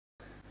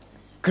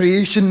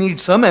creation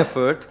needs some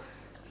effort,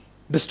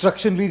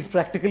 destruction needs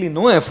practically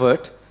no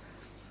effort.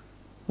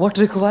 What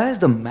requires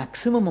the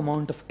maximum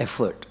amount of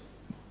effort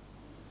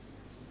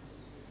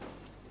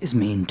is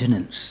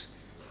maintenance.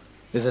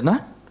 Is it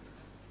not?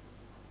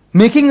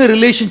 Making a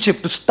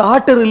relationship, to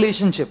start a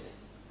relationship,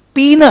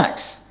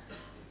 peanuts.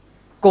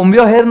 Comb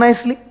your hair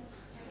nicely.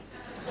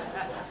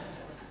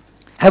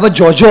 Have a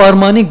Giorgio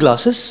Armani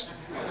glasses.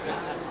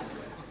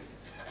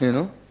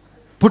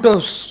 Put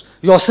a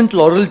your St.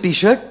 Laurel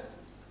t-shirt.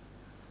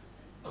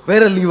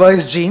 Wear a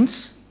Levi's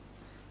jeans.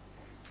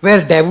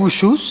 Wear Daewoo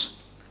shoes.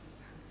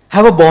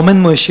 Have a Baume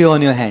 & Mercier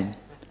on your hand.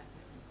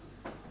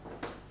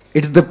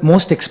 It's the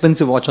most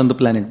expensive watch on the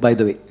planet, by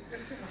the way.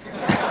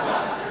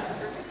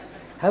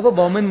 Have a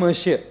Baume &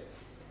 Mercier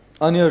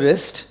on your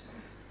wrist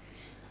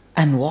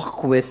and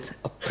walk with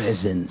a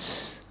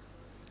presence,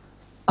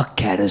 a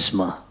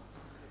charisma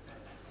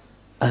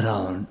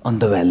around on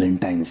the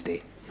Valentine's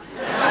Day.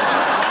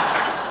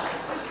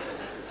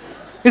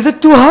 Is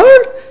it too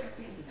hard?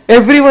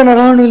 Everyone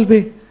around will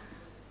be,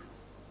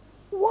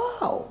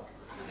 wow,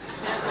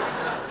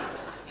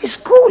 he's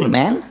cool,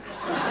 man.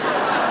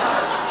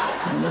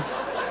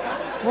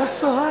 What's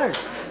so hard?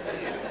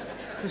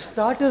 To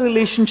start a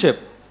relationship.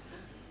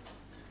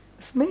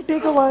 This may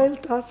take a while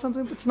to ask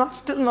something, but it's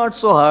still not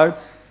so hard.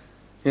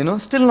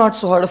 Still not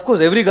so hard. Of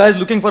course, every guy is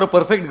looking for a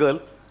perfect girl,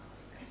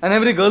 and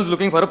every girl is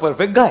looking for a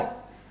perfect guy.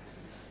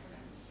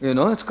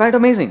 It's quite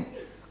amazing.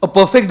 A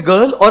perfect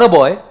girl or a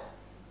boy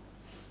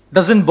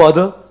doesn't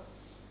bother,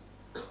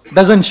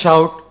 doesn't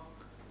shout,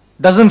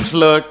 doesn't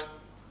flirt,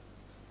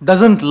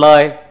 doesn't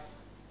lie,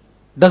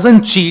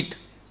 doesn't cheat,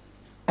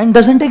 and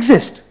doesn't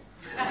exist.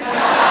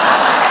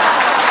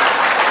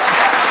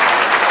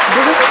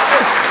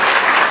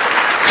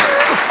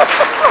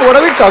 What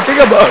are we talking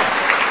about?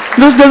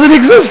 This doesn't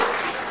exist.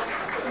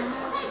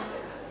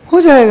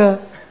 Ho jayega.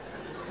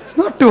 It's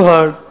not too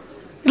hard.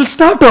 It'll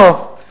start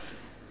off.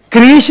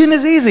 Creation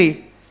is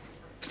easy.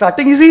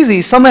 Starting is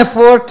easy. Some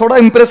effort, थोड़ा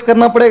impress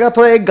करना पड़ेगा,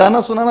 थोड़ा एक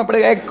गाना सुनाना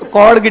पड़ेगा, एक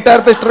chord guitar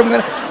पे strum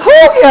करना, हो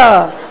गया.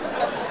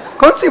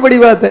 कौन सी बड़ी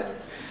बात है?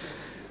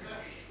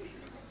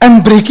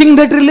 And breaking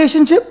that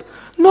relationship,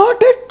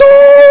 not at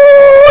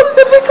all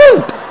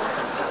difficult.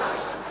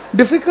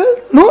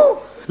 Difficult?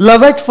 No.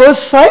 Love at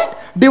first sight,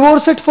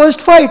 divorce at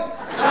first fight.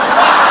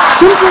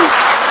 Simple.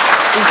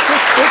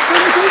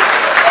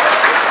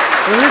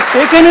 Will it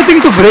take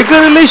anything to break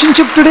a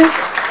relationship today?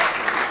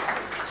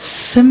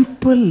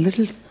 Simple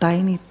little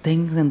tiny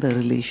things and the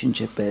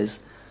relationship is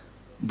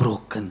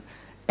broken.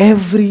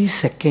 Every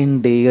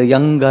second day a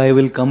young guy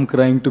will come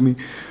crying to me.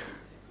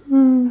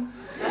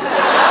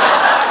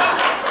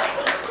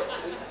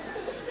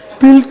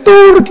 Dil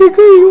tod ke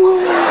gayi.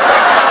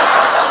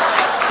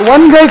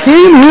 One guy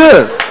came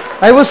here.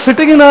 I was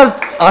sitting in our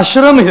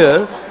ashram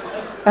here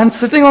and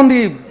sitting on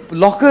the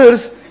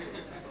lockers,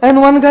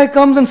 and one guy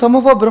comes, and some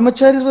of our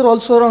brahmacharis were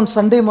also around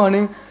Sunday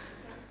morning.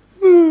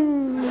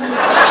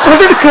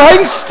 Started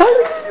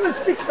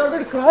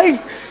crying.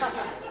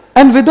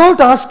 And without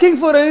asking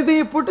for anything,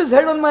 he put his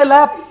head on my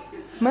lap.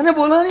 मैंने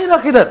बोला नहीं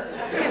रख इधर.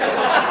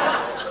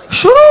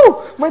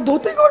 Shoo! My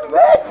dhoti got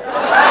wet.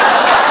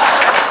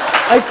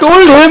 I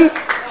told him,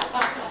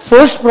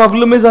 first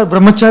problem is our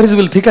brahmacharis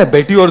will think I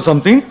bet you or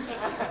something.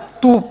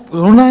 तू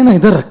रोना है ना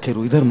इधर रख के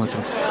रो, इधर मत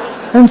रो.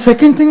 And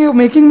second thing, you're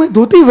making my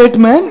dhoti wet,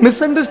 man.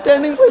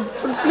 Misunderstanding.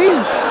 Please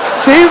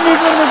save me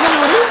from this.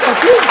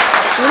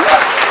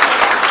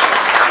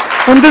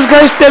 And this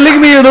guy is telling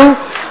me, Mera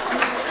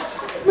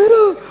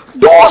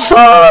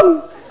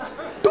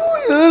 2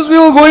 years we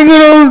were going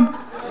around.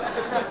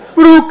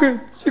 But okay,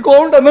 she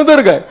called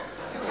another guy.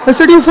 I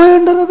said, you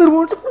find another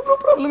one, no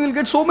problem, you'll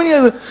get so many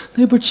other.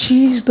 But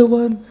she's the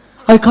one.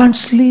 I can't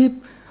sleep.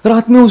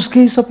 रात में उसके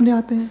ही सपने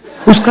आते हैं,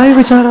 उसका ही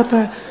विचार आता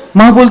है.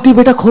 माँ बोलती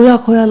बेटा खोया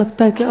खोया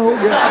लगता है, क्या हो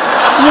गया?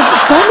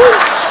 It's common.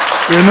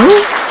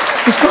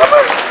 It's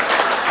common.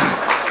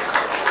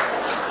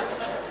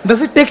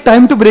 Does it take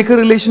time to break a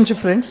relationship,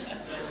 friends?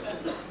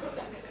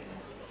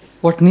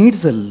 What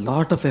needs a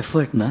lot of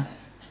effort,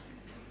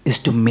 is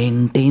to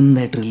maintain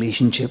that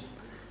relationship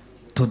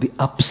through the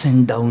ups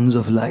and downs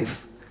of life,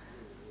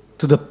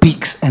 to the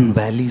peaks and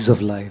valleys of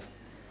life,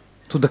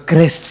 to the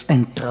crests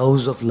and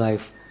troughs of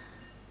life,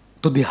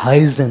 to the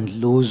highs and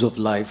lows of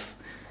life.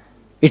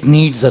 It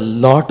needs a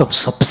lot of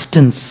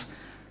substance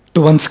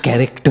to one's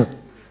character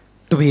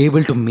to be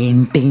able to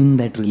maintain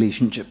that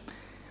relationship,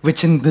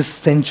 which in this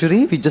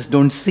century we just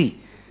don't see.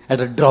 At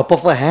a drop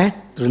of a hat,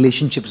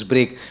 relationships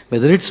break.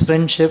 Whether it's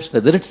friendships,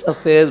 whether it's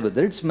affairs,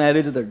 whether it's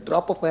marriage, at the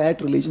drop of a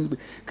hat, relationships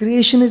break.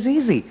 Creation is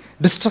easy.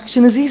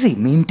 Destruction is easy.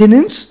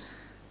 Maintenance,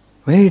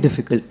 very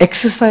difficult.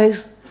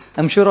 Exercise,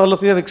 I'm sure all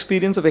of you have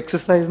experience of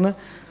exercise, na?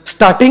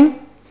 Starting,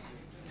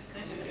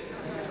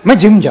 मैं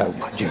gym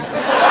जाऊंगा, gym.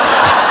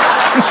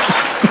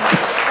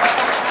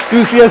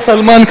 You see a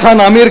Salman Khan,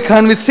 Amir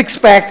Khan with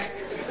 6-pack,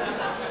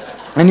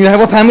 and you have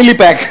a family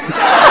pack.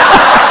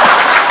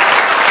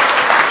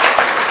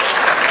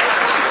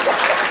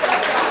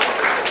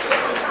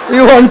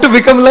 You want to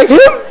become like him?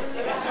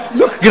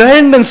 Look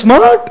grand and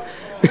smart.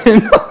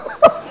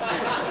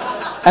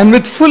 And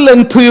with full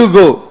enthu you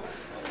go.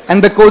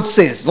 And the coach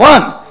says,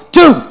 1,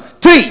 2,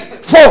 3,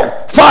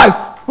 4,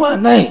 5,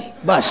 1, 9,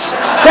 bus,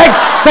 6,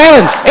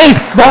 7,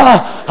 8,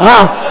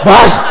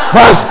 bus.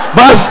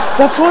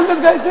 That's all the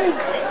guy says.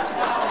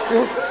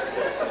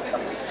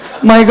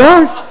 My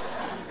God.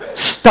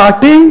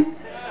 Starting,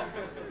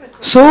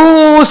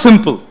 so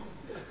simple.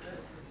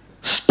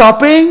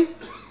 Stopping,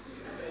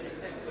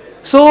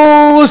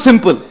 so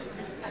simple.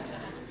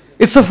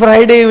 It's a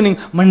Friday evening.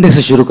 Monday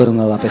से शुरू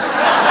करूंगा वापस.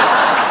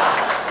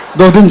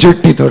 2 दिन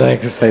छुट्टी थोड़ा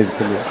exercise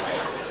के लिए.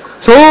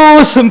 So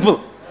simple,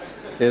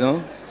 you know.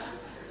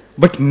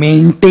 But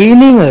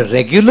maintaining a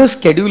regular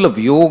schedule of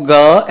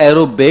yoga,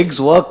 aerobics,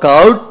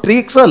 workout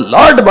takes a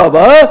lot,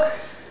 Baba.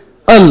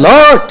 A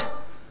lot.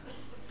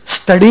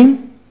 Studying.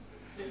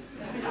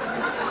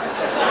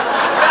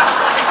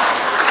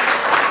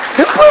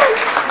 Simple.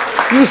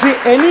 You see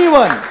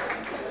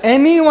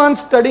anyone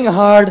studying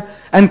hard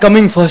and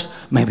coming first,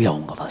 मैं भी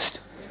आऊंगा first.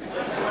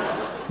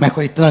 मैं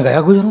कोई इतना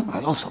गया गुजरूं,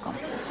 I'll also come.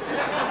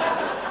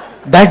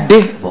 That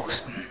day,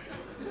 books.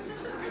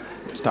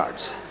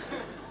 Starts.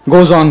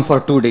 Goes on for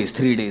 2 days,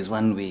 3 days,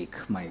 1 week.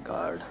 My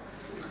God.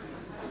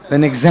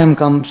 Then exam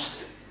comes.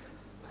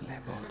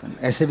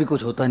 ऐसे भी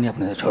कुछ होता नहीं,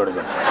 अपने से छोड़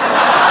दे.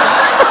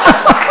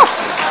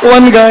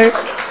 One guy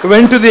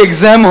went to the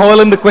exam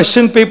hall and the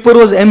question paper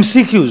was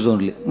MCQs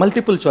only,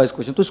 multiple choice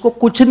question. तो उसको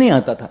कुछ नहीं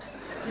आता था.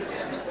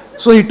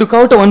 So he took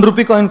out a 1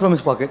 rupee coin from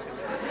his pocket.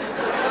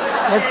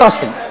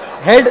 Tossing.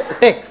 Head,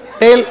 take,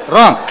 tail,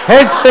 wrong.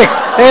 Head, take,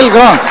 tail,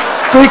 wrong.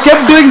 So he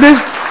kept doing this.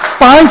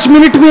 5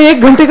 minute में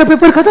 1 घंटे का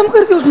paper खत्म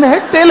करके उसने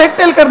हेड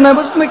टेल करना है,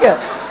 बस उसमें क्या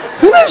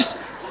finished.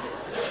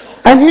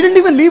 And he didn't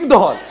even leave the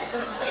hall.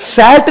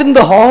 Sat in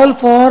the hall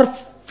for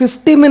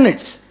 50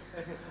 minutes.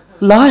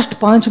 Last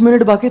 5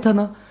 minute बाकी था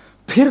ना,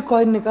 फिर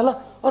कॉइन निकाला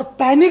और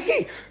panic he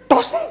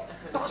tossing.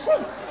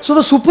 So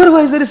the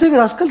supervisor इसे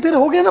रास्कल तेरा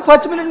हो गया ना,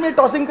 5 मिनट में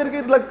टॉसिंग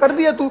करके कर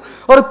दिया तू,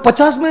 और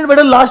 50 मिनट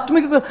बैठा लास्ट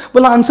में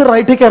बोला आंसर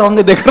राइट है क्या रॉन्ग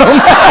है देख रहा हूं.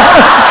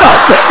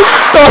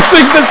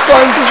 Tossing this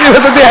coin to see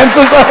whether the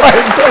answers are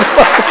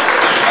right.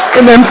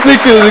 In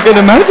MCQ, you can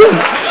imagine.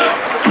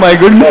 My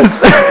goodness.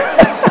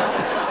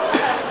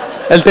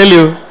 I'll tell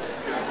you,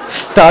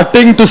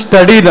 starting to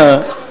study na,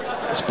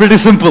 it's pretty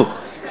simple.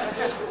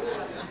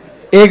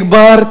 एक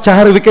बार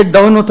 4 wicket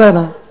down होता है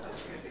ना,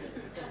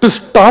 to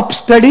stop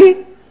study,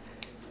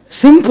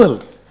 simple.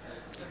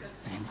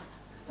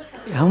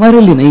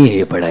 हमारे लिए नहीं है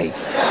ये पढ़ाई.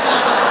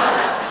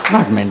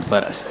 Not meant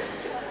for us.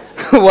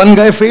 One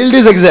guy failed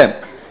his exam,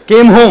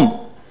 came home.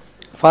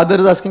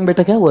 Father is asking,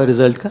 बेटा क्या हुआ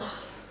रिजल्ट का?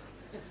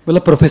 बोला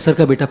प्रोफेसर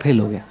का बेटा फेल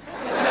हो गया.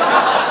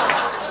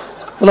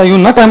 बोला you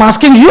not, I am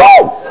asking you.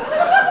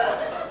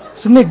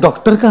 सुनने, एक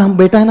डॉक्टर का हम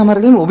बेटा है ना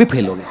हमारे लिए, वो भी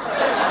फेल हो गया.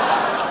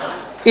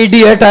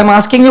 Idiot, I am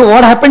asking you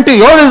what happened to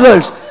your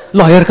results.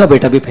 Lawyer का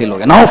बेटा भी फेल हो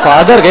गया. Now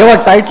father gave a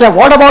tight slap,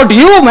 what about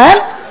you man?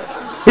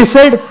 He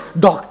said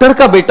doctor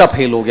का बेटा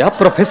फेल हो गया,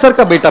 प्रोफेसर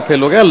का बेटा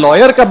फेल हो गया,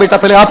 लॉयर का बेटा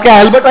फेल हो गया. आप क्या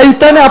एल्बर्ट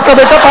आइंस्टाइन है, आपका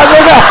बेटा पास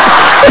होगा?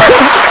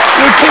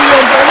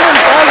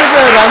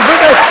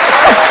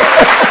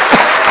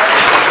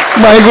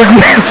 My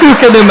goodness, you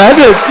can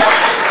imagine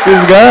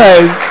these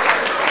guys.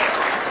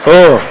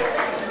 Oh,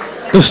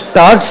 to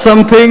start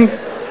something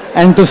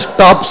and to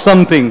stop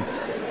something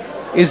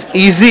is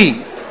easy.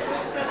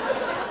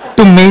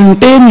 To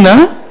maintain, na,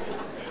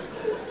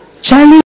 challenge.